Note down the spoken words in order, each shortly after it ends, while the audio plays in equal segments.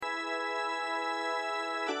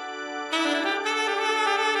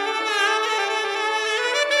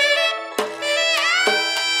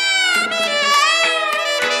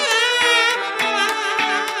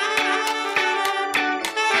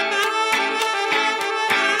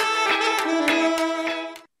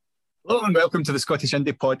Hello and welcome to the Scottish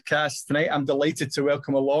Indie Podcast. Tonight I'm delighted to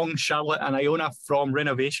welcome along Charlotte and Iona from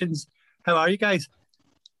Renovations. How are you guys?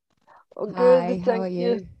 Oh, good. Hi, how Thank are you.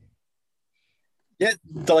 you? Yeah,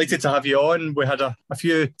 delighted to have you on. We had a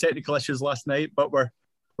few technical issues last night, but we're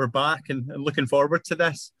back and looking forward to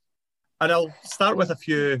this. And I'll start with a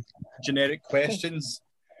few generic questions.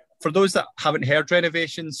 For those that haven't heard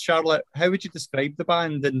Renovations, Charlotte, how would you describe the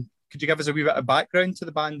band? And could you give us a wee bit of background to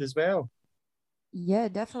the band as well? Yeah,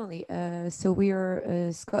 definitely. So we are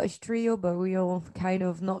a Scottish trio, but we all kind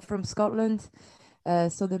of not from Scotland.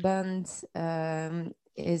 So the band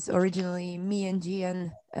is originally me and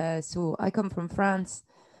Gian. So I come from France.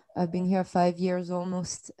 I've been here 5 years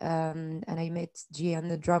almost, and I met Gian,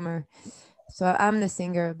 the drummer. So I'm the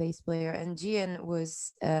singer, bass player, and Gian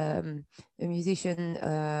was a musician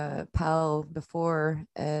pal before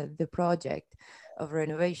the project of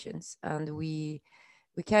Renovations, and we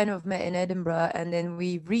kind of met in Edinburgh, and then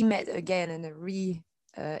we re-met again and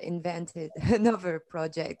invented another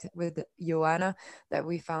project with Joanna that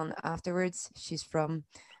we found afterwards. She's from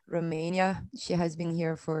Romania. She has been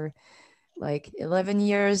here for like 11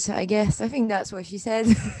 years, I guess. I think that's what she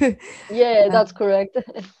said. Yeah, that's correct.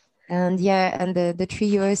 And the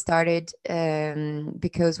trio started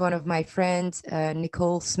because one of my friends,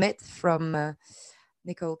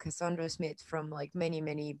 Nicole Cassandra Smith from like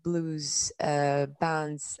many blues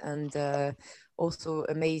bands and also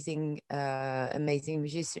amazing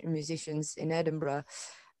musicians in Edinburgh.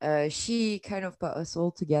 She kind of put us all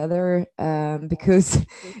together because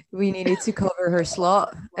we needed to cover her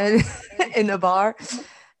slot in a bar.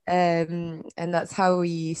 And that's how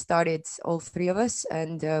we started, all three of us,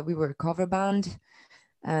 and we were a cover band.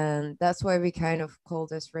 And that's why we kind of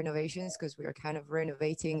called us Renovations, because we were kind of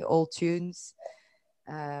renovating old tunes.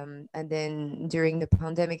 And then during the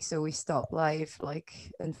pandemic, so we stopped live,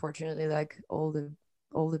 like unfortunately, like all the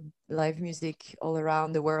live music all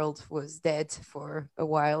around the world was dead for a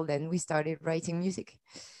while. Then we started writing music,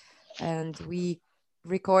 and we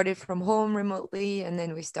recorded from home remotely, and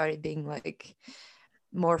then we started being like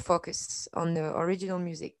more focused on the original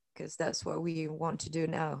music, because that's what we want to do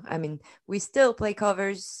now. I mean, we still play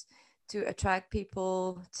covers to attract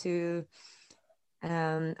people, to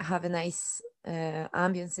have a nice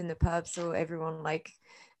ambience in the pub, so everyone like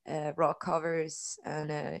rock covers,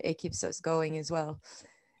 and it keeps us going as well.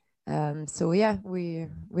 So yeah, we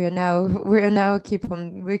are now keep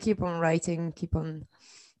on writing, keep on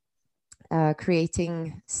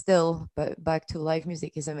creating still, but back to live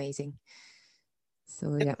music is amazing.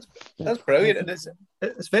 So yeah, that's brilliant, and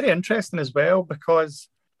it's very interesting as well, because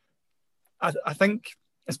I think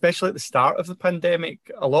especially at the start of the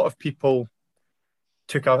pandemic, a lot of people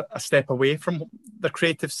took a step away from the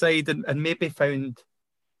creative side and maybe found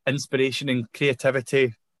inspiration and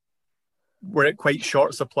creativity were at quite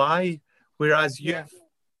short supply, whereas you've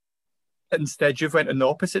went in the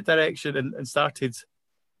opposite direction and started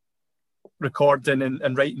recording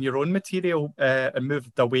and writing your own material, and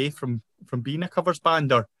moved away from being a covers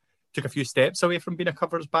band, or took a few steps away from being a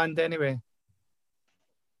covers band anyway.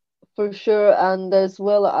 For sure. And as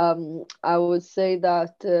well, I would say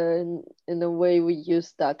that in a way we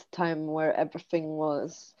used that time where everything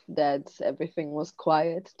was dead, everything was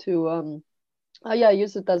quiet, to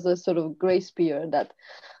use it as a sort of grace period that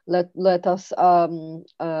let us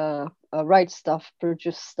write stuff,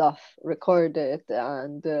 produce stuff, record it,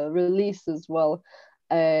 and release as well.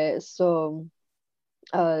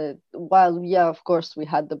 While of course we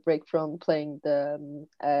had the break from playing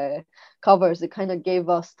the covers, it kind of gave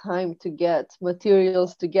us time to get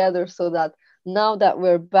materials together, so that now that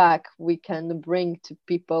we're back, we can bring to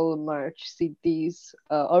people merch, CDs,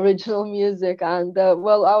 original music, and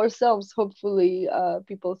ourselves. Hopefully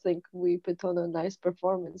people think we put on a nice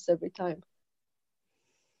performance every time.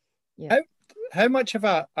 Yeah. How much of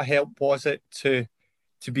a help was it to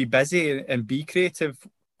be busy and be creative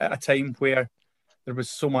at a time where there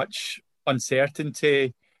was so much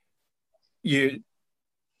uncertainty? You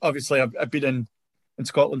obviously have been in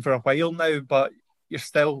Scotland for a while now, but you're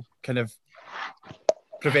still kind of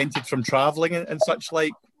prevented from travelling and such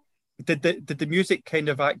like. Did the music kind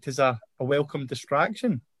of act as a welcome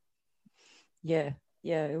distraction? Yeah,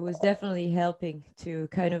 it was definitely helping to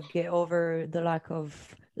kind of get over the lack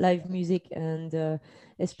of live music, and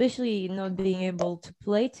especially not being able to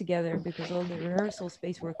play together because all the rehearsal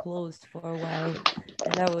space were closed for a while,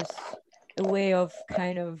 and that was a way of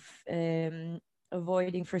kind of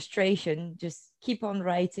avoiding frustration. Just keep on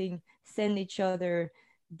writing, send each other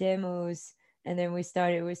demos, and then we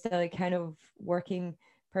started kind of working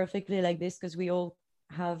perfectly like this, because we all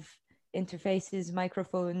have interfaces,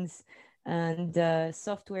 microphones, and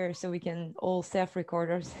software so we can all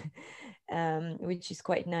self-record us, which is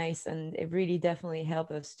quite nice, and it really definitely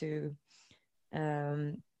helped us to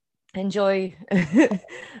enjoy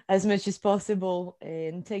as much as possible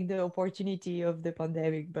and take the opportunity of the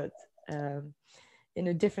pandemic, but in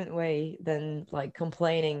a different way than like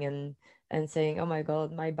complaining and saying, oh my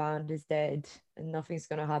god, my band is dead and nothing's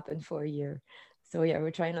gonna happen for a year. So yeah,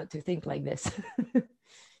 we're trying not to think like this.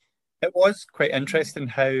 It was quite interesting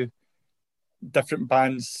how different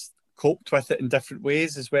bands coped with it in different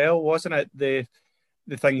ways as well, wasn't it? The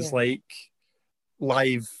things Yeah. like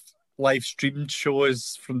live streamed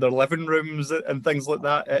shows from their living rooms and things like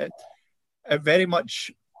that. It very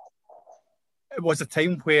much, it was a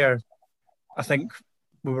time where I think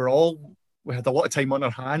we had a lot of time on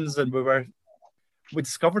our hands, and we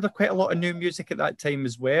discovered quite a lot of new music at that time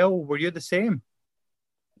as well. Were you the same?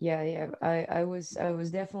 Yeah, I was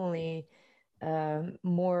definitely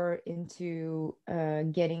more into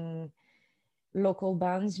getting local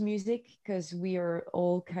bands music, because we are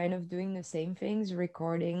all kind of doing the same things,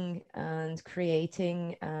 recording and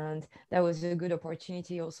creating, and that was a good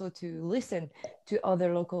opportunity also to listen to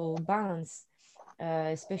other local bands,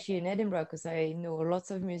 especially in Edinburgh, because I know lots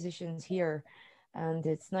of musicians here, and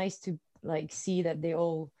it's nice to like see that they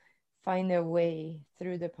all find their way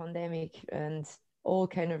through the pandemic and all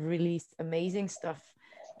kind of released amazing stuff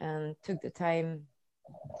and took the time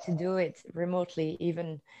to do it remotely.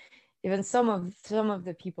 Even some of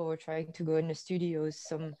the people were trying to go in the studios.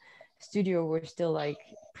 Some studio were still like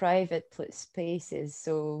private spaces,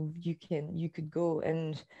 so you could go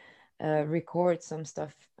and record some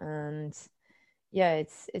stuff. And yeah,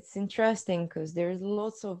 it's interesting because there's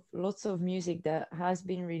lots of music that has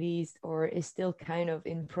been released or is still kind of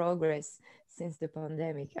in progress since the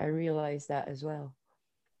pandemic. I realized that as well.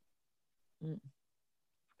 In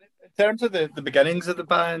terms of the beginnings of the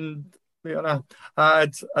band, Leona,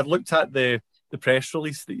 I'd looked at the press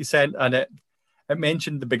release that you sent, and it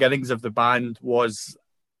mentioned the beginnings of the band was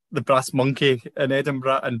the Brass Monkey in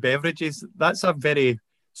Edinburgh and beverages. That's a very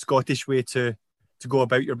Scottish way to go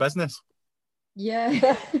about your business.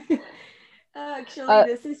 Yeah. Actually,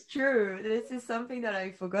 this is true. This is something that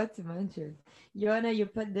I forgot to mention. Joanna, you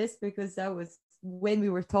put this because that was when we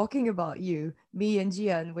were talking about you, me and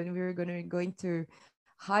Gian, when we were going to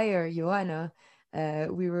hire Joanna.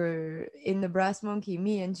 We were in the Brass Monkey,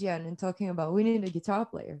 me and Gian, and talking about we need a guitar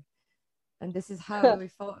player. And this is how we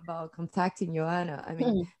thought about contacting Joanna. I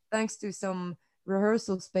mean, thanks to some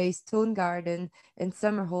rehearsal space, Tone Garden, and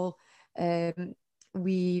Summerhall,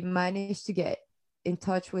 we managed to get in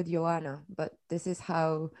touch with Joanna. But this is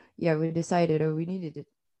how, yeah, we decided, we needed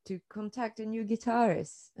to contact a new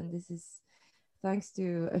guitarist. And this is thanks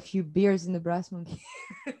to a few beers in the Brass Monkey.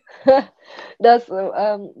 That's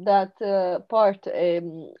that part. I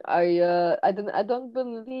don't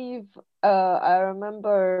believe I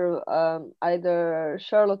remember either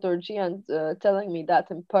Charlotte or Gian telling me that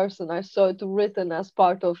in person. I saw it written as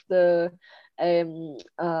part of the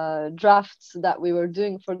drafts that we were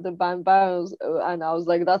doing for the band bios, and I was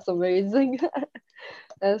like, that's amazing.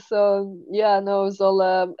 And so yeah, no, it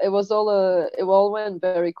all went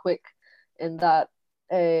very quick in that.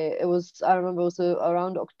 It was, I remember it was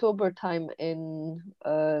around October time in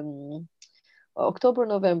October,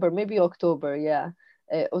 November, maybe October, yeah.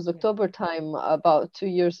 It was October time about 2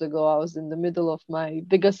 years ago. I was in the middle of my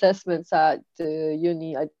big assessments at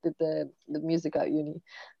uni. I did the music at uni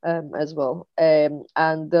as well. And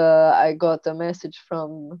I got a message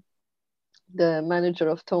from the manager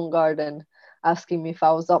of Tone Garden asking me if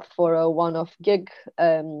I was up for a one-off gig,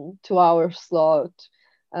 2 hour slot,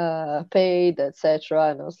 paid, etc.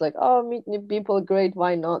 And I was like, oh, meet new people, great,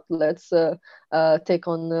 why not? Let's take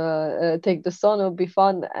the sun, it'll be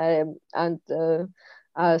fun. And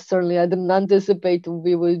certainly I didn't anticipate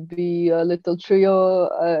we would be a little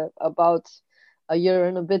trio about a year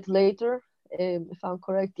and a bit later, if I'm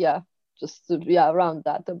correct. Yeah, around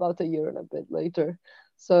that, about a year and a bit later.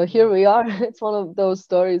 So here we are. It's one of those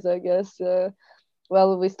stories, I guess.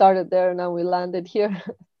 Well, we started there, now we landed here.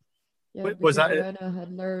 Yeah, because Joanna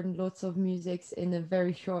had learned lots of music in a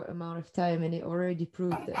very short amount of time, and it already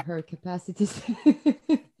proved that her capacities.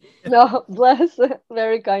 No, bless.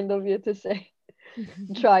 Very kind of you to say.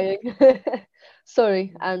 Trying.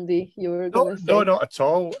 Sorry, Andy, you were gonna say. No, not at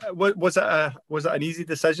all. Was it an easy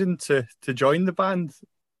decision to join the band?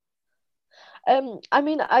 I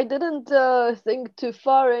mean, I didn't think too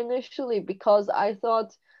far initially because I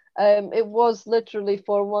thought it was literally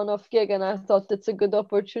for one-off gig, and I thought it's a good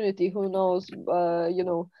opportunity. Who knows, who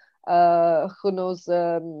knows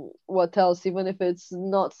what else, even if it's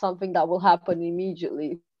not something that will happen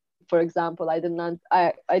immediately for example, I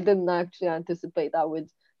didn't actually anticipate I would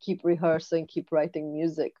keep rehearsing, keep writing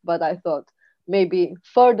music, but I thought maybe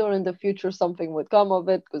further in the future something would come of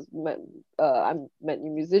it, because I met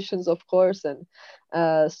new musicians, of course, and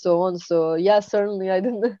so on. So yeah, certainly I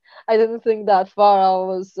didn't think that far.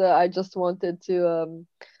 I just wanted to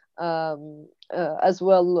as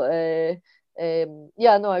well.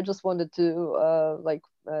 Yeah, no, I just wanted to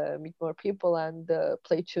meet more people and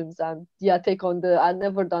play tunes, and yeah, take on I'd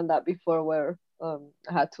never done that before, where I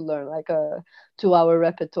had to learn like a 2-hour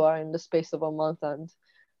repertoire in the space of a month. And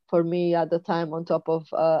for me at the time, on top of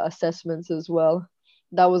assessments as well,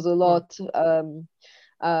 that was a lot.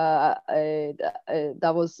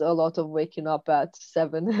 That was a lot of waking up at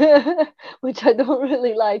 7, which I don't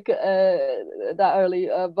really like that early,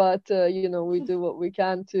 but we do what we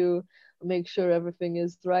can to make sure everything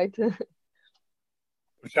is right.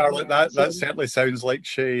 Charlotte, that certainly sounds like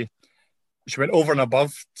she went over and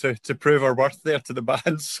above to prove her worth there to the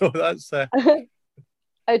band. So that's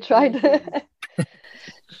I tried.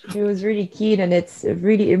 It was really keen, and it's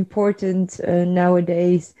really important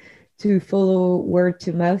nowadays to follow word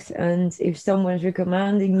to mouth. And if someone's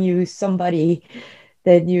recommending you somebody,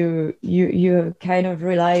 then you kind of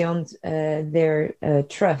rely on their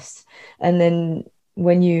trust. And then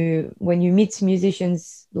when you meet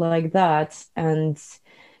musicians like that, and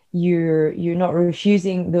you're not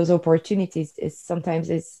refusing those opportunities, sometimes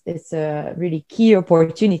it's a really key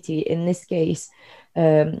opportunity. In this case,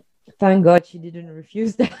 thank God she didn't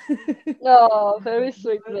refuse that. No, very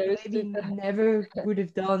sweet, very maybe sweet. never would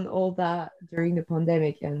have done all that during the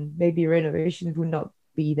pandemic, and maybe Renovation would not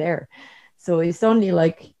be there. So it's only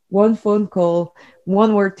like one phone call,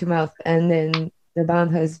 one word to mouth, and then the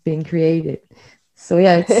band has been created. So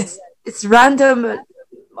yeah, it's random.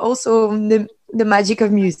 Also, the magic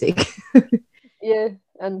of music. Yeah,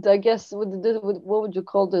 and I guess what would you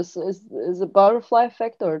call this? Is a butterfly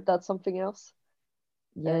effect, or that's something else?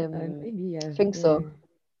 Yeah, maybe. Yeah, I think so.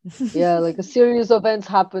 Yeah, like a series of events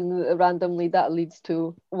happen randomly that leads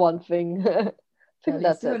to one thing. I think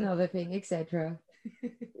that's it. Another thing, etc.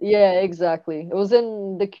 Yeah, exactly. It was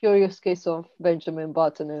in The Curious Case of Benjamin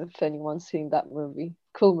Button, if anyone's seen that movie.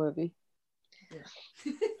 Cool movie.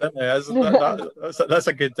 Yeah. That's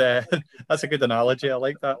a good that's a good analogy. I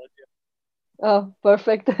like that. Oh,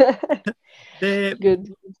 perfect.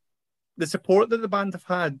 Good. The support that the band have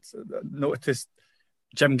had, noticed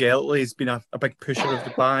Jim Geltley has been a big pusher of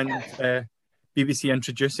the band, BBC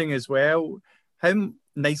introducing as well. How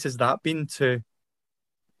nice has that been to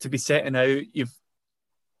be setting out?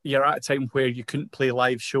 You're at a time where you couldn't play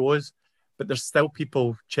live shows, but there's still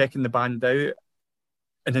people checking the band out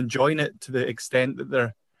and enjoying it to the extent that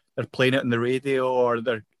they're playing it on the radio, or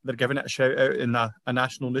they're giving it a shout out in a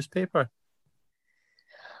national newspaper.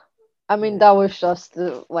 I mean, that was just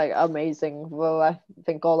like amazing. Well, I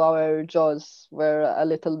think all our jaws were a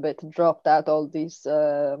little bit dropped at all these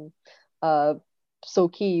so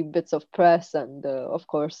key bits of press, and of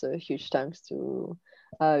course, a huge thanks to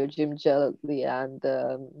Jim Geltley, and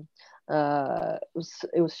it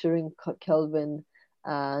was Shireen Kelvin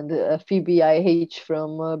and Phoebe IH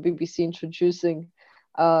from BBC introducing.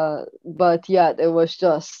 But yeah, it was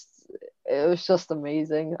just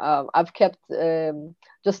amazing. I've kept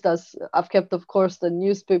of course the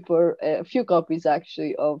newspaper, a few copies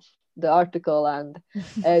actually of the article, and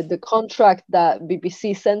the contract that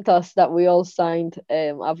BBC sent us that we all signed.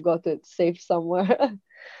 I've got it saved somewhere.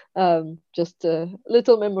 Just a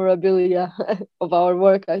little memorabilia of our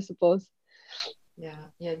work, I suppose.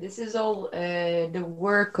 Yeah, this is all the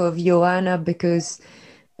work of Joanna, because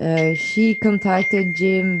she contacted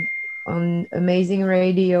Jim on Amazing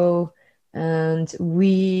Radio, and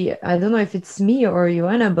I don't know if it's me or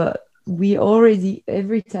Joanna, but we already,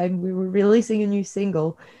 every time we were releasing a new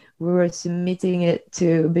single, we were submitting it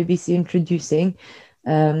to BBC Introducing,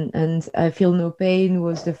 and I Feel No Pain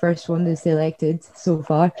was the first one they selected so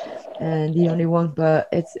far, and the only one, but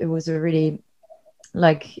it was a really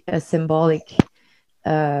like a symbolic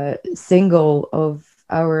single of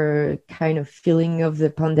our kind of feeling of the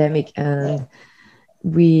pandemic, and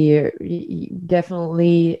we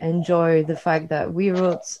definitely enjoy the fact that we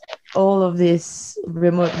wrote all of this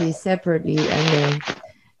remotely, separately, and then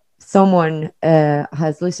someone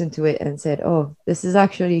has listened to it and said, "Oh, this is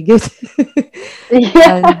actually good."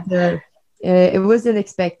 Yeah. And it was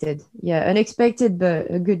unexpected, but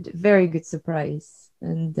a very good surprise,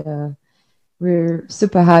 and we're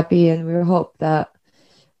super happy, and we hope that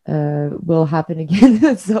will happen again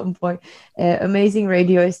at some point. Amazing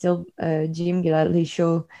Radio is still Jim Geltley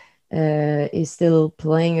show is still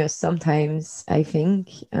playing us sometimes, I think,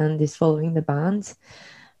 and is following the band.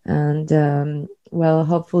 And well,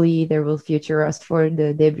 hopefully they will feature us for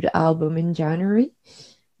the debut album in January.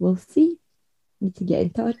 We'll see. Need to get in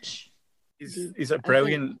touch. He's a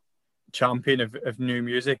brilliant champion of new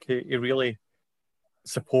music. He really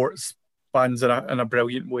supports bands in a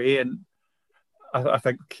brilliant way, and I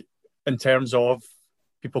think in terms of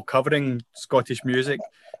people covering Scottish music,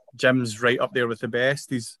 Jim's right up there with the best.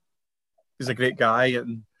 He's a great guy,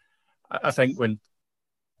 and I think when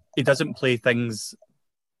he doesn't play things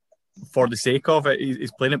for the sake of it,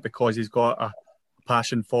 he's playing it because he's got a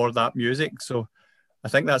passion for that music. So I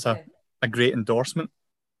think that's a great endorsement.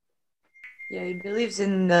 Yeah, he believes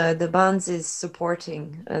in the bands is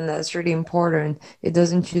supporting, and that's really important. It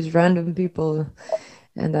doesn't choose random people,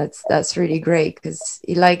 and that's really great because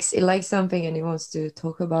he likes something and he wants to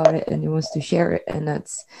talk about it and he wants to share it, and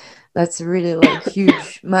that's really like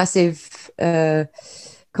huge, massive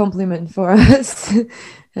compliment for us.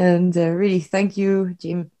 And really, thank you,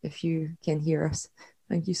 Jim, if you can hear us.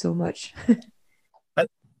 Thank you so much.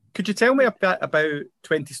 Could you tell me a bit about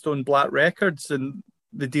 20 Stone Black Records and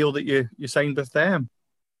the deal that you signed with them?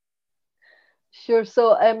 Sure.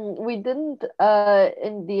 So we didn't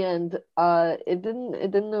in the end it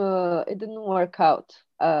didn't work out.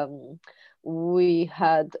 We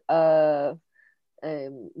had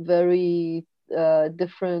very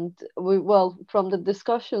different. Well, from the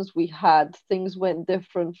discussions we had, things went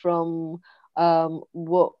different from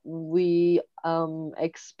what we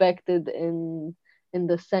expected in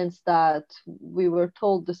the sense that we were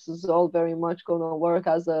told this is all very much going to work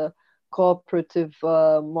as a cooperative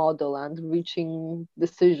model and reaching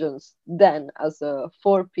decisions then as a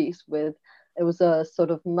four-piece with it was a sort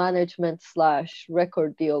of management slash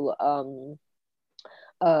record deal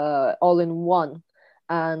all in one,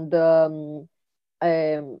 and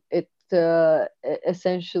it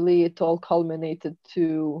essentially it all culminated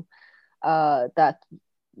to that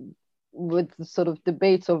with sort of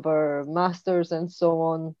debates over masters and so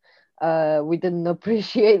on. We didn't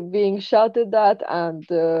appreciate being shouted at, and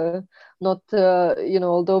not,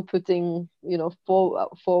 although putting,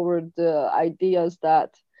 forward ideas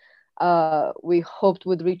that we hoped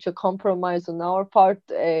would reach a compromise on our part.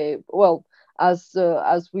 Well, as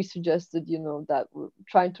we suggested, that we're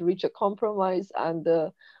trying to reach a compromise, and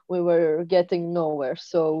we were getting nowhere.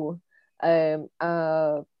 So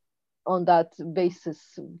on that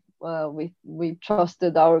basis, we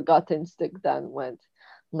trusted our gut instinct and went,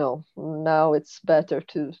 no, now it's better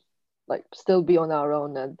to still be on our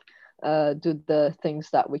own and do the things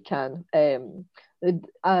that we can.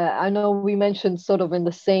 I know we mentioned sort of in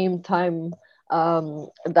the same time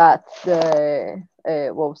that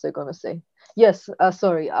what was I gonna say? Yes,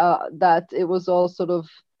 sorry, that it was all sort of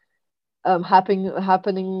happening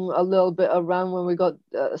a little bit around when we got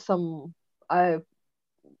some.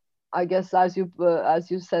 I guess as you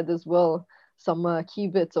said as well, some key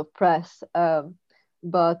bits of press.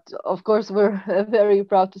 But of course, we're very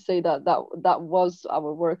proud to say that was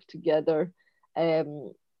our work together.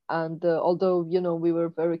 And although we were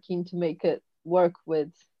very keen to make it work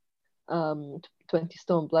with 20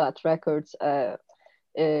 Stone Black Records,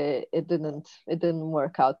 it didn't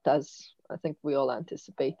work out as I think we all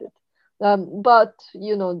anticipated. But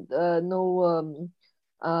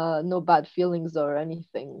no bad feelings or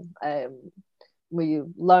anything. We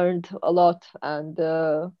learned a lot, and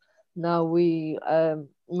now we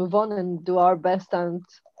move on and do our best, and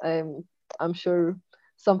I'm sure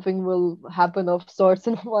something will happen of sorts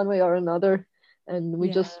in one way or another, and we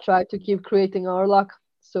just try to keep creating our luck.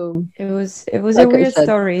 So it was like a weird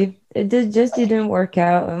story. It just didn't work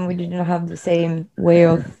out, and we didn't have the same way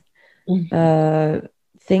of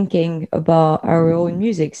thinking about our own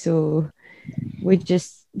music. So we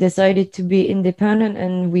just decided to be independent,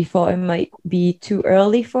 and we thought it might be too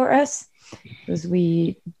early for us because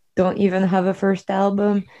we don't even have a first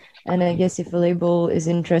album. And I guess if a label is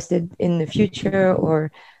interested in the future,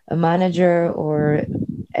 or a manager, or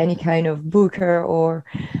any kind of booker, or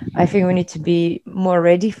I think we need to be more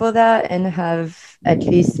ready for that and have at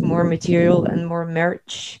least more material and more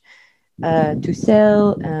merch to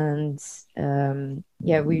sell. And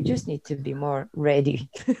we just need to be more ready.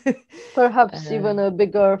 Perhaps even a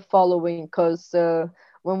bigger following, because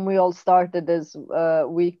when we all started this,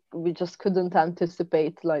 we just couldn't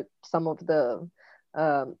anticipate some of the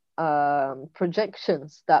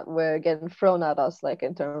projections that were getting thrown at us,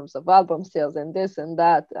 in terms of album sales and this and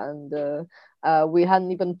that, and we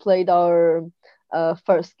hadn't even played our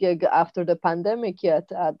first gig after the pandemic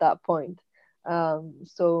yet at that point.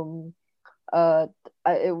 So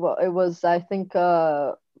it was, I think,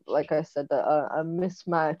 like I said, a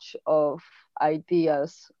mismatch of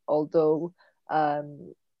ideas, although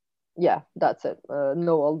yeah, that's it.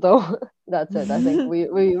 No, although that's it. I think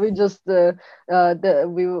we just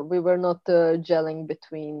we were not gelling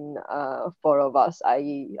between four of us,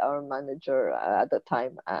 i.e., our manager at the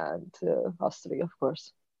time and us three, of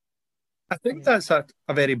course. I think that's a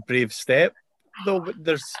very brave step, though. But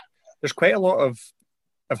there's quite a lot of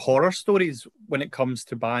horror stories when it comes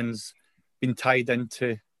to bands being tied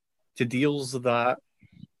into deals that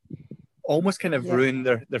almost kind of Yeah. ruin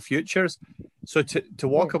their futures. So to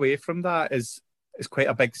walk away from that is quite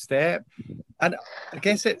a big step. And I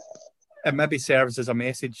guess it maybe serves as a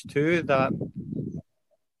message too that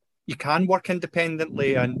you can work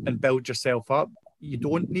independently and build yourself up. You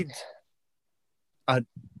don't need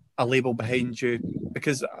a label behind you,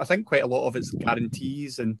 because I think quite a lot of it's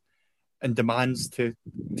guarantees and demands to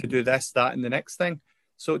do this, that, and the next thing.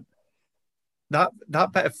 So that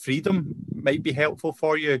bit of freedom might be helpful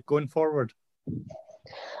for you going forward.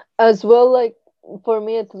 As well, like for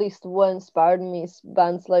me at least, what inspired me is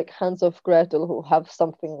bands like Hands of Gretel, who have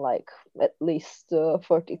something like at least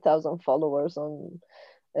 40,000 followers on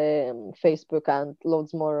Facebook and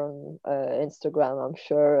loads more on Instagram, I'm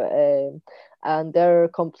sure. And they're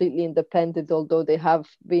completely independent, although they have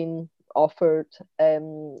been offered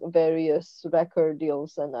various record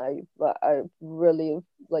deals, and I really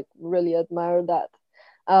admire that.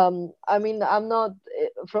 I mean, I'm not,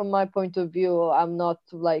 from my point of view, I'm not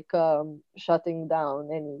like shutting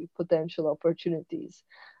down any potential opportunities,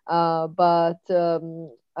 but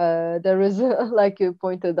there is, like you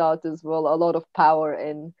pointed out as well, a lot of power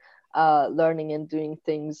in learning and doing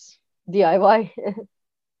things DIY.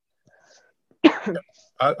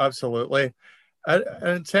 Absolutely. And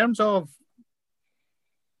in terms of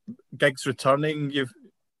gigs returning,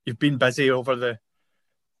 you've been busy over the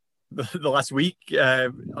last week.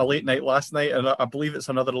 A late night last night, and I believe it's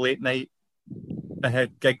another late night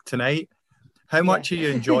gig tonight. How much are you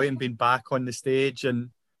enjoying being back on the stage and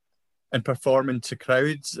performing to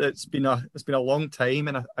crowds? It's been a long time,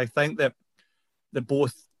 and I think that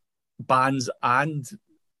both bands and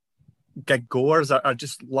gig goers are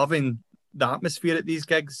just loving the atmosphere at these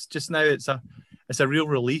gigs just now. It's a real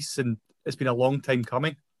release, and it's been a long time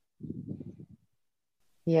coming.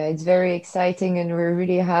 Yeah, it's very exciting, and we're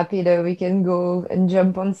really happy that we can go and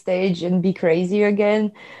jump on stage and be crazy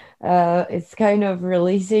again. It's kind of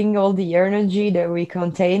releasing all the energy that we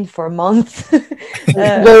contained for months.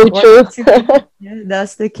 Very true. Yeah,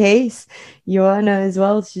 that's the case. Joanna as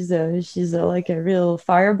well. She's like a real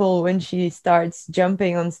fireball when she starts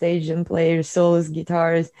jumping on stage and play solos,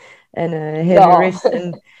 guitars, and heavy riffs.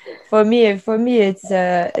 And for me,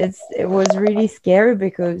 it was really scary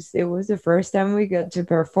because it was the first time we got to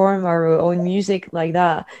perform our own music like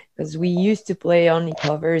that. Because we used to play only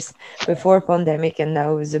covers before pandemic, and that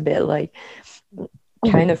was a bit like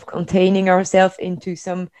kind of containing ourselves into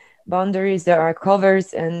some boundaries that are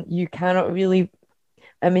covers, and you cannot really.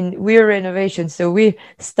 I mean, we're innovation, so we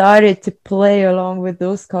started to play along with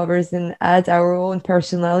those covers and add our own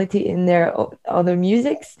personality in their other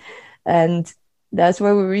musics, and that's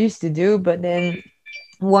what we used to do. But then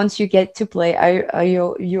once you get to play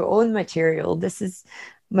your own material, this is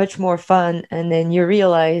much more fun, and then you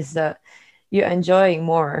realize that you're enjoying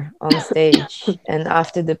more on stage. And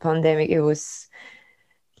after the pandemic, it was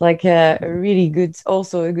like a really good,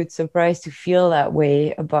 also a good surprise to feel that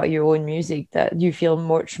way about your own music, that you feel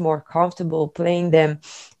much more comfortable playing them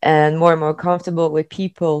and more comfortable with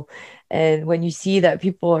people. And when you see that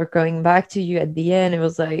people are coming back to you at the end, it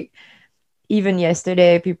was like, even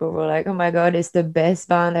yesterday, people were like, "Oh my God, it's the best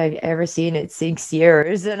band I've ever seen in 6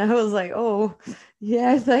 years." And I was like, "Oh,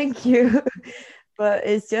 yeah, thank you." But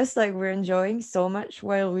it's just like we're enjoying so much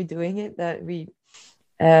while we're doing it that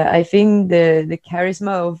I think the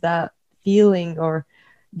charisma of that feeling, or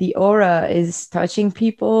the aura, is touching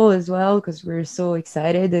people as well, because we're so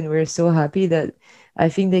excited and we're so happy that I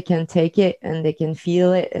think they can take it and they can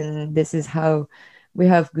feel it. And this is how we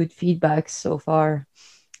have good feedback so far.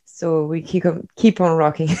 So we keep on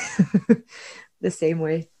rocking the same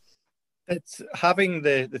way. It's having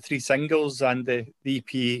the three singles and the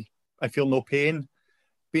EP, I Feel No Pain,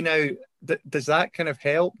 been out. Does that kind of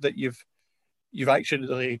help that you've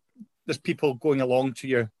actually, there's people going along to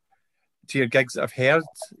your gigs that have heard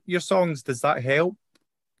your songs? Does that help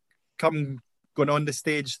going on the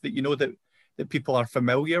stage, that you know that people are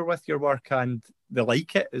familiar with your work and they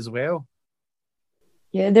like it as well?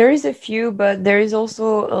 Yeah, there is a few, but there is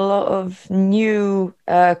also a lot of new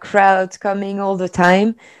crowds coming all the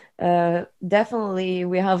time. Definitely,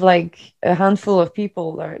 we have like a handful of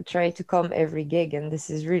people that try to come every gig, and this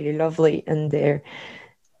is really lovely. And there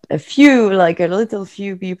a few, like a little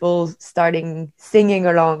few people starting singing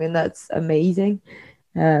along, and that's amazing.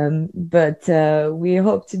 But we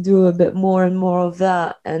hope to do a bit more and more of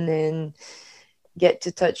that, and then get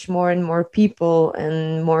to touch more and more people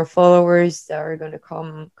and more followers that are going to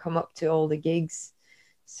come up to all the gigs.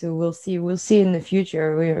 So we'll see in the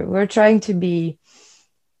future. We're trying to be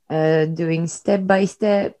doing step by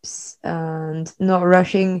steps and not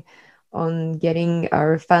rushing on getting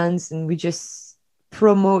our fans, and we just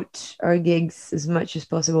promote our gigs as much as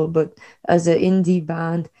possible. But as an indie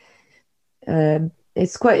band,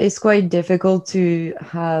 it's quite difficult to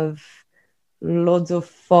have lots of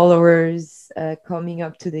followers coming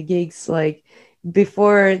up to the gigs. Like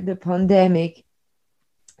before the pandemic,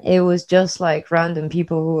 it was just like random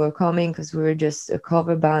people who were coming because we were just a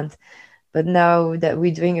cover band. But now that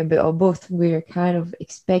we're doing a bit of both, we're kind of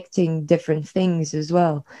expecting different things as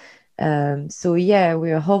well. So yeah,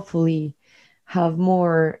 we'll hopefully have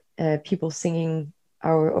more people singing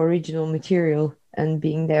our original material and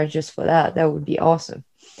being there just for that. That would be awesome.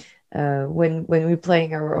 When we're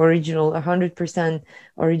playing our original 100%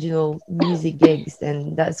 original music gigs,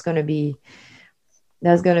 then that's gonna be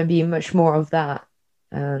much more of that,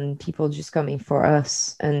 and people just coming for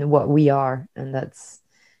us and what we are, and that's,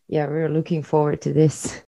 yeah, we're looking forward to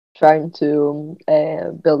this. Trying to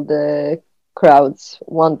build the crowds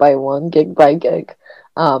one by one, gig by gig,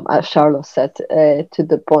 as Charlotte said, to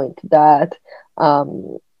the point that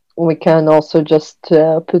we can also just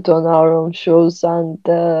put on our own shows, and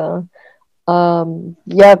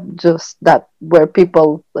yeah, just that where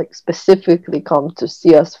people like specifically come to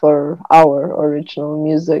see us for our original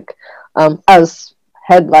music, as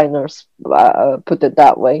headliners, put it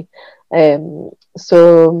that way.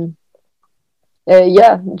 So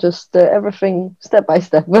yeah, just everything step by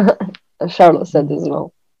step, as Charlotte said as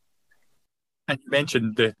well. And you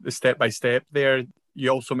mentioned the step by step there. You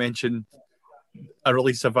also mentioned a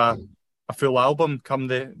release of a full album come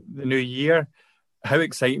the new year. How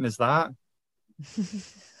exciting is that?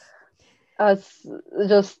 It's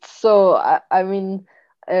just so, I mean,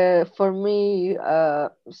 for me,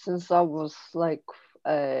 since I was like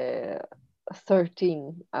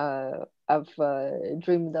 13, I've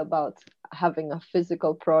dreamed about having a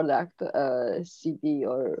physical product, CD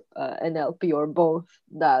or an LP or both,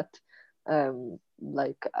 that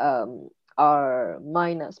like are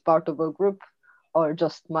mine as part of a group, or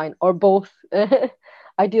just mine, or both,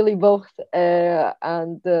 ideally both,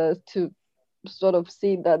 and to sort of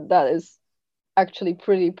see that that is actually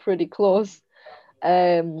pretty close.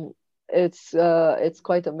 It's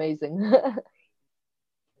quite amazing.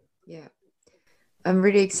 Yeah, I'm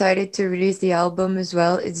really excited to release the album as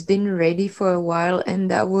well. It's been ready for a while,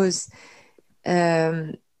 and that was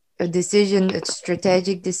a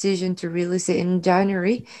strategic decision to release it in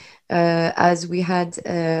January, as we had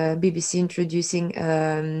BBC introducing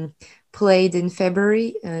Played in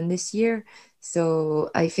February this year. So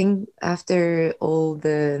I think after all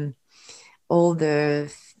the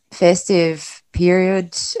festive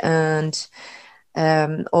periods and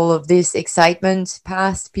all of this excitement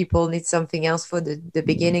past, people need something else for the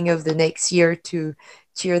beginning of the next year to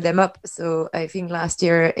cheer them up. So I think last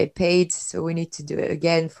year it paid, so we need to do it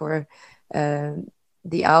again for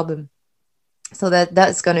the album. So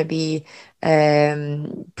that's going to be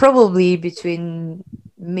probably between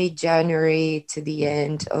mid-January to the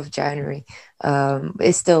end of January.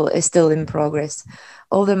 It's still in progress.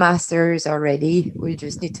 All the masters are ready. We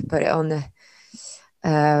just need to put it on the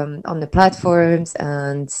platforms,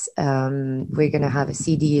 and we're gonna have a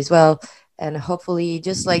CD as well. And hopefully,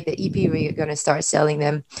 just like the EP, we're gonna start selling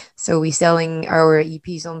them. So we're selling our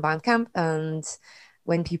EPs on Bandcamp, and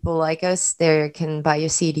when people like us, they can buy a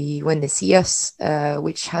CD when they see us,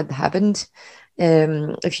 which had happened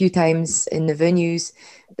a few times in the venues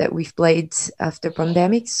that we've played after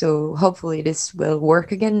pandemic. So hopefully this will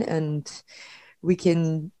work again, and we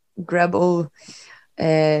can grab all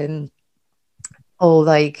merch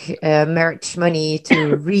money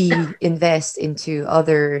to reinvest into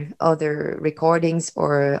other recordings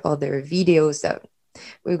or other videos. That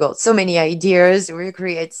we've got so many ideas, we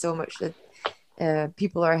create so much that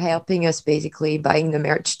people are helping us, basically buying the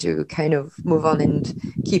merch to kind of move on and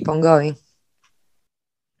keep on going.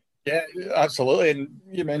 Yeah, absolutely. And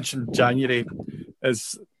you mentioned January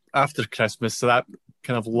is after Christmas, so that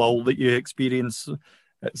kind of lull that you experience,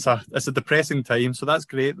 it's a depressing time. So that's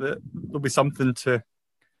great that there'll be something to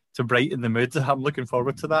brighten the mood. I'm looking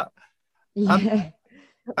forward to that. Yeah.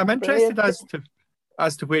 I'm interested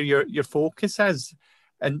as to where your focus is,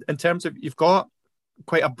 and in terms of, you've got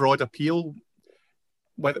quite a broad appeal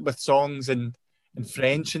with songs in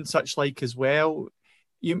French and such like as well.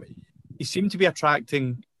 You seem to be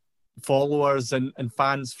attracting followers and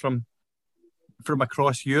fans from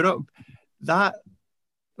across Europe. That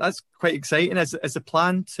that's quite exciting. Is the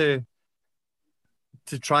plan to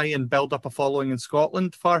try and build up a following in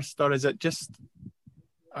Scotland first, or is it just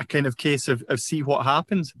a kind of case of see what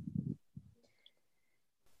happens?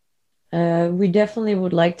 We definitely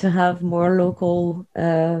would like to have more local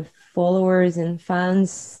followers and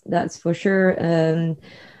fans, that's for sure.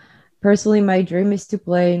 Personally, my dream is to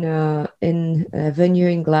play in a venue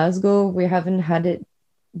in Glasgow. We haven't had it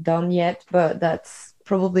done yet, but that's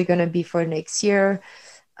probably going to be for next year.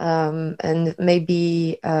 And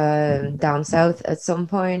maybe down south at some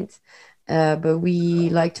point. But we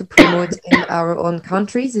like to promote in our own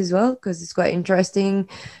countries as well, because it's quite interesting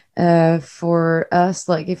for us.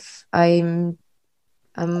 Like if I'm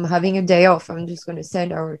having a day off, I'm just going to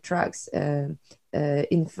send our tracks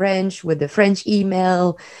in French with the French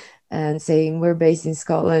email and saying we're based in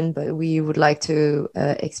Scotland, but we would like to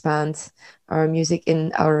expand our music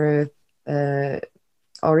in our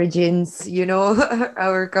origins,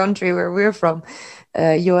 our country where we're from.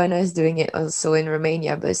 Joanna is doing it also in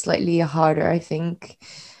Romania, but slightly harder, I think.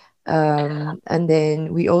 And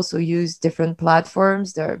then we also use different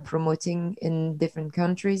platforms that are promoting in different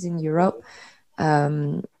countries in Europe.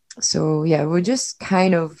 So yeah, we're just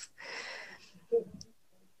kind of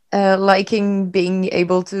liking being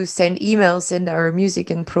able to send emails, send our music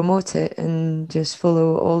and promote it, and just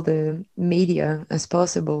follow all the media as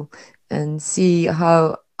possible and see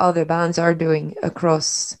how other bands are doing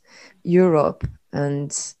across Europe.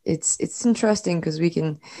 And it's interesting because we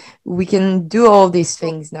can do all these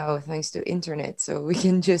things now thanks to internet, so we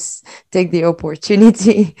can just take the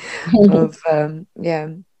opportunity of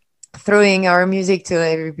throwing our music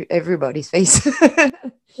to everybody's face.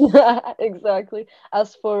 Exactly.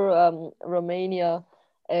 As for Romania,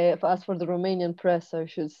 as for the Romanian press, I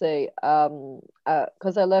should say,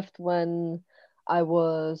 because I left when I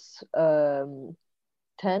was 10.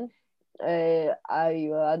 I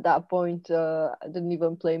at that point I didn't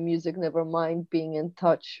even play music, never mind being in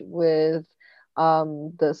touch with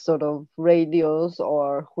the sort of radios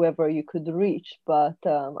or whoever you could reach. But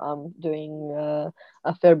I'm doing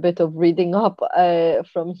a fair bit of reading up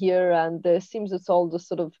from here, and it seems it's all the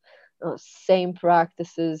sort of same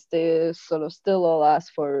practices. They sort of still all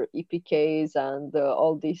ask for EPKs and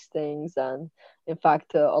all these things, and in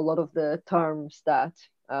fact a lot of the terms that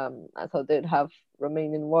I thought they'd have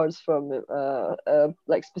Romanian words from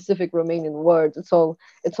like specific Romanian words. It's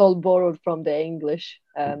all borrowed from the English.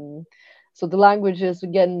 So the language is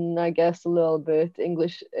again, I guess, a little bit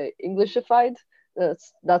Englishified.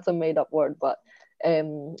 That's a made up word, but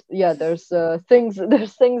yeah, there's things in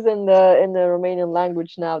the Romanian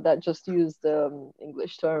language now that just use the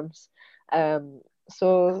English terms.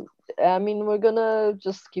 So I mean, we're gonna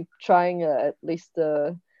just keep trying at least.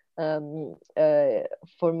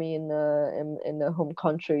 For me in the home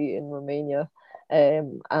country in Romania,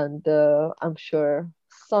 and I'm sure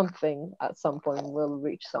something at some point will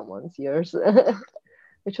reach someone's ears,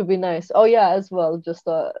 which would be nice. Oh yeah, as well, just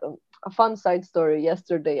a fun side story.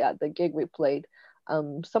 Yesterday at the gig we played,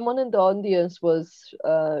 someone in the audience was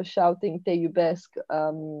shouting "Te iubesc,"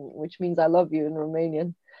 which means "I love you" in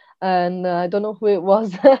Romanian. And I don't know who it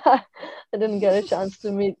was. I didn't get a chance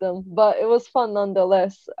to meet them, but it was fun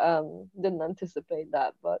nonetheless. Didn't anticipate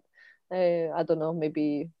that, but I don't know,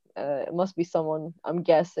 maybe it must be someone, I'm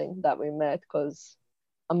guessing, that we met, because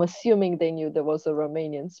I'm assuming they knew there was a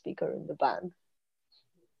Romanian speaker in the band.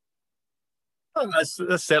 Oh, that's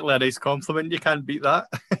certainly a nice compliment. You can't beat that.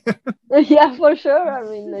 Yeah, for sure. I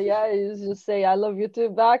mean, yeah, you just say "I love you too"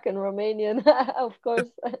 back in Romanian, of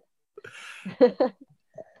course.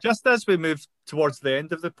 Just as we move towards the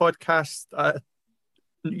end of the podcast, I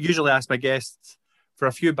usually ask my guests for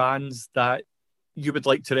a few bands that you would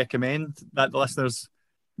like to recommend that the listeners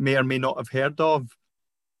may or may not have heard of.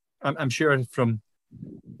 I'm sure from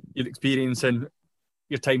your experience and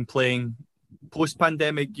your time playing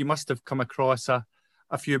post-pandemic, you must have come across a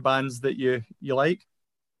few bands that you like.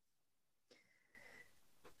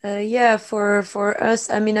 Yeah, for us,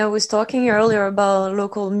 I mean, I was talking earlier about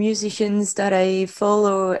local musicians that I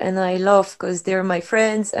follow and I love because they're my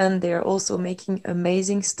friends and they're also making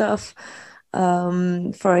amazing stuff.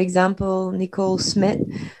 For example, Nicole Smith,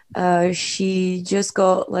 she just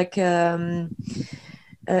got like in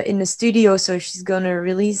the studio, so she's gonna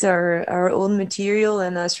release our own material,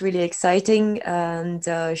 and that's really exciting. And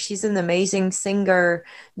she's an amazing singer,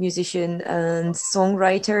 musician, and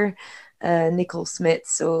songwriter. Nicole Smith.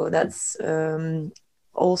 So that's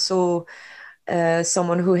also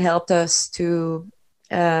someone who helped us to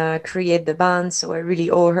create the band. So I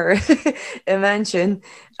really owe her a mention.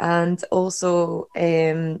 And also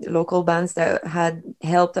local bands that had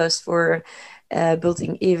helped us for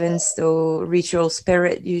building events to Ritual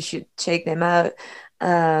Spirit. You should check them out.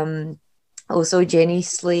 Also, Jenny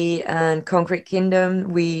Slee and Concrete Kingdom,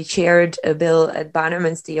 we shared a bill at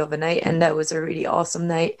Bannerman's the other night, and that was a really awesome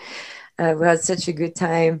night. We had such a good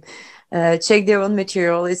time. Check their own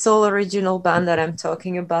material. It's all original band that I'm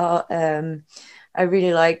talking about. I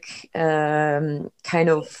really like kind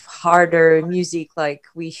of harder music. Like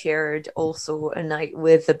we shared also a night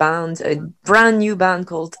with a band, a brand new band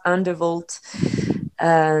called Undervolt.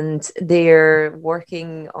 And they're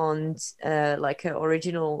working on like an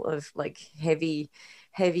original of like heavy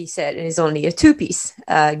set, and it's only a 2-piece.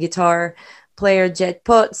 Guitar player Jet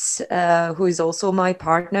Potts, who is also my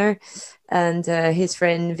partner, and his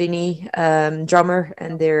friend Vinny, drummer,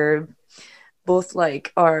 and they're both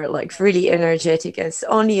are really energetic. It's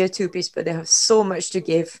only a 2-piece, but they have so much to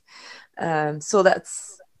give. So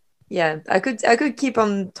that's, yeah, I could keep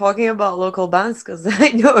on talking about local bands because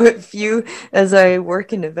I know a few as I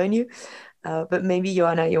work in the venue. But maybe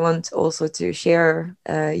Joanna, you want also to share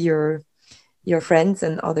your friends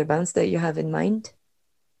and other bands that you have in mind?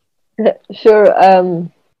 Sure.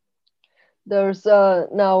 There's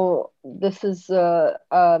now this is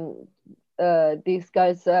these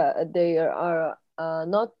guys, they are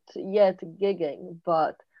not yet gigging,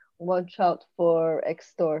 but watch out for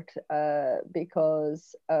Extort,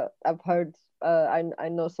 because I've heard, I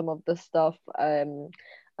know some of the stuff.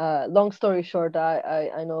 Long story short,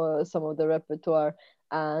 I know some of the repertoire,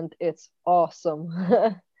 and it's awesome.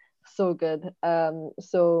 So good.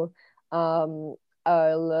 I'll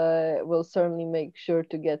will certainly make sure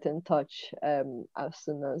to get in touch as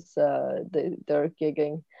soon as they're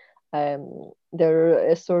gigging.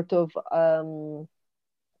 They're a sort of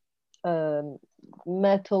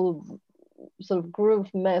metal, sort of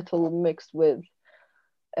groove metal mixed with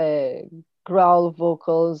growl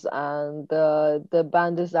vocals, and the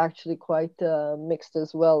band is actually quite mixed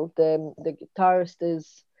as well. The guitarist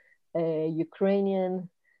is Ukrainian.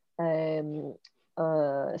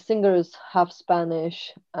 Singer is half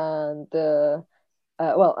Spanish, and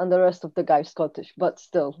and the rest of the guys Scottish, but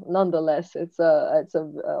still, nonetheless, it's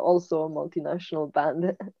also a multinational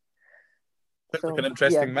band. Sounds like an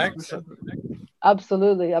interesting mix.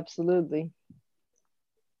 Absolutely.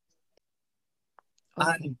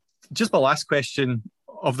 And just my last question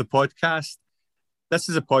of the podcast. This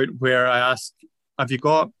is a point where I ask, have you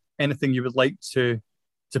got anything you would like to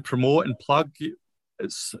promote and plug?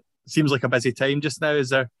 It seems like a busy time just now. Is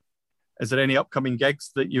there any upcoming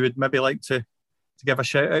gigs that you would maybe like to give a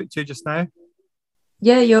shout out to just now?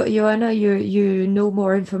 Yeah, Joanna, you know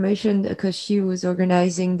more information because she was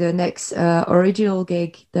organizing the next original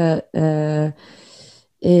gig that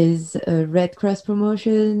is a Red Cross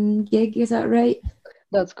promotion gig. Is that right?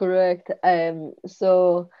 That's correct.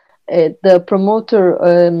 So the promoter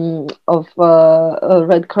of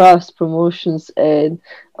Red Cross Promotions,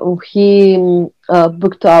 he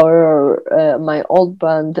booked my old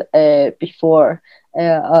band before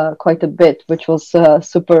quite a bit, which was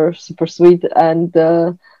super sweet. And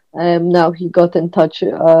now he got in touch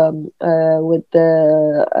with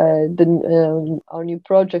our new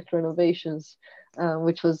project Renovations.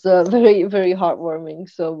 Which was very, very heartwarming.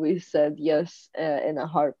 So we said yes in a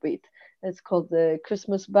heartbeat. It's called the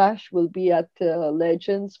Christmas Bash. Will be at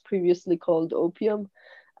Legends, previously called Opium,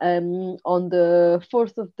 on the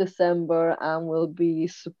 4th of December, and we'll be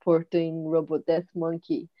supporting Robot Death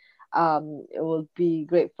Monkey. It will be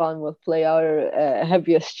great fun. We'll play our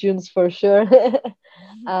heaviest tunes for sure.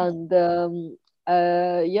 And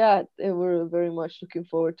we're very much looking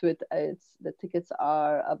forward to it. The tickets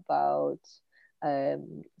are about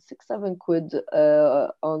 6-7 quid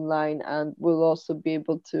online, and we'll also be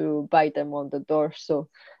able to buy them on the door. So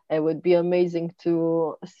it would be amazing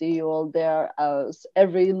to see you all there, as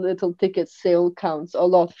every little ticket sale counts a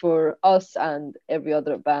lot for us and every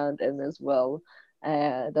other band, and as well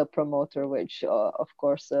the promoter, which of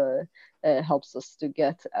course helps us to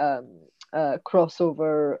get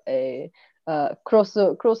crossover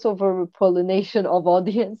pollination of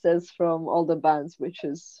audiences from all the bands, which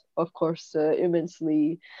is of course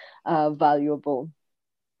immensely valuable.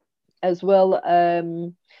 As well,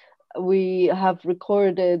 we have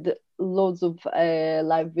recorded loads of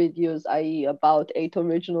live videos, i.e. about 8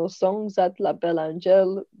 original songs at La Belle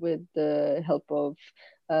Angel with the help of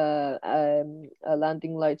a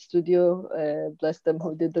Landing Light Studio, bless them,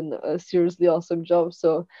 who did a seriously awesome job.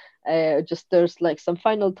 So just there's like some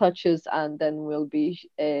final touches, and then we'll be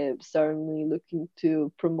certainly looking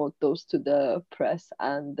to promote those to the press,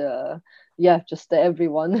 and just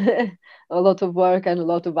everyone. A lot of work and a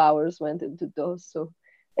lot of hours went into those, so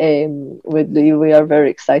we are very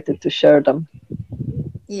excited to share them.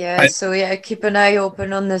 Yeah, so yeah, keep an eye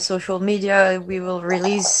open on the social media. We will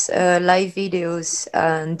release live videos,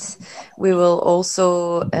 and we will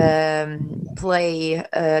also play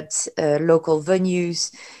at local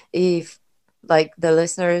venues. If like the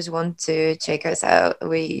listeners want to check us out,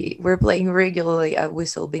 we're playing regularly at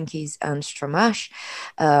Whistle Binkies and Stramash.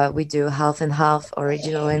 We do half and half,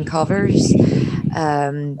 original and covers.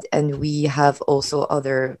 And we have also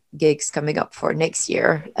other gigs coming up for next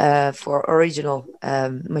year for original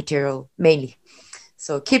material mainly.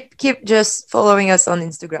 So keep just following us on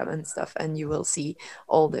Instagram and stuff, and you will see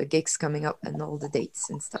all the gigs coming up and all the dates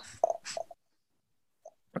and stuff.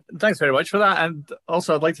 Thanks very much for that. And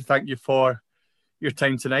also, I'd like to thank you for your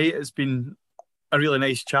time tonight. It's been a really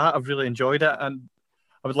nice chat. I've really enjoyed it, and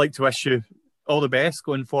I would like to wish you all the best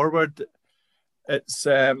going forward. It's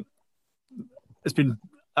been,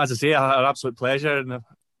 as I say, an absolute pleasure. And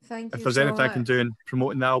Thank you. If there's so anything much. I can do in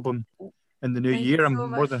promoting the album in the new Thank year, you I'm so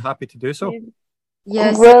more much. than happy to do so.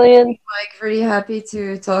 Yes, Brilliant. Mike, really happy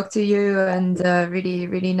to talk to you, and really,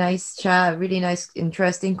 really nice chat, really nice,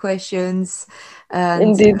 interesting questions. And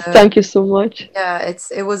Indeed. Thank you so much. yeah,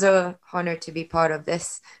 it was a honor to be part of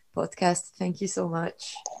this podcast. Thank you so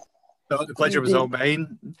much. No, the pleasure was all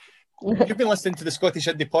mine. You've been listening to the Scottish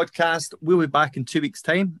Indie Podcast. We'll be back in 2 weeks'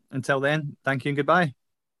 time. Until then, thank you and goodbye.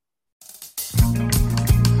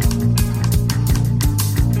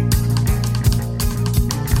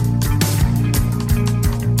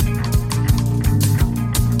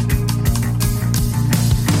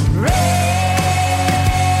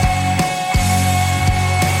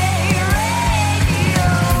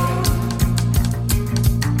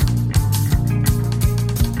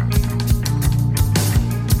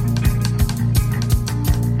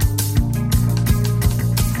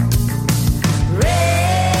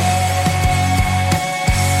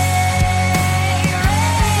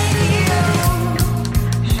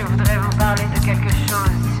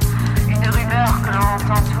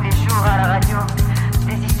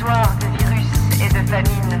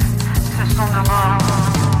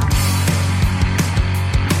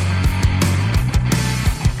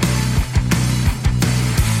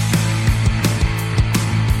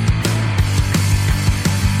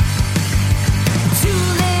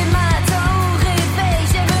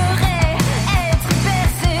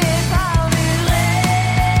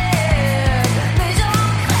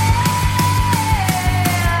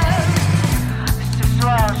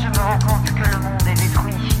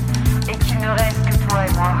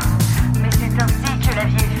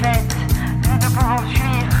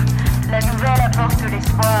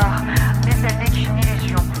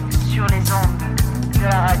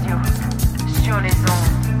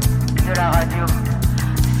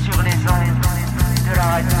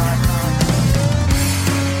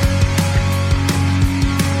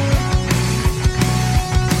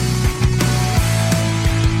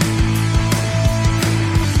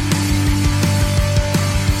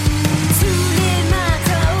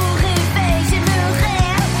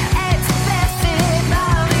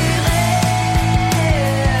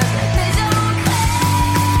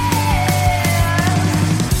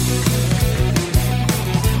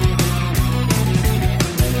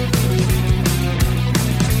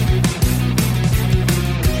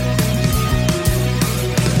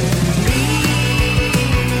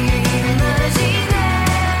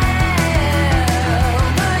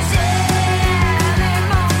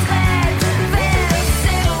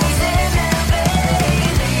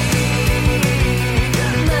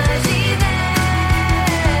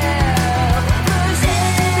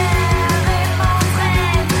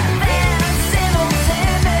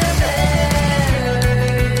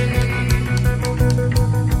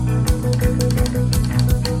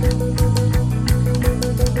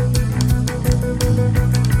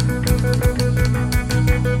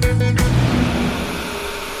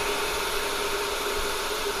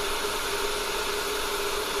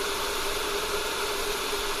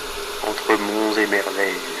 Entre monts et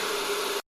merveilles,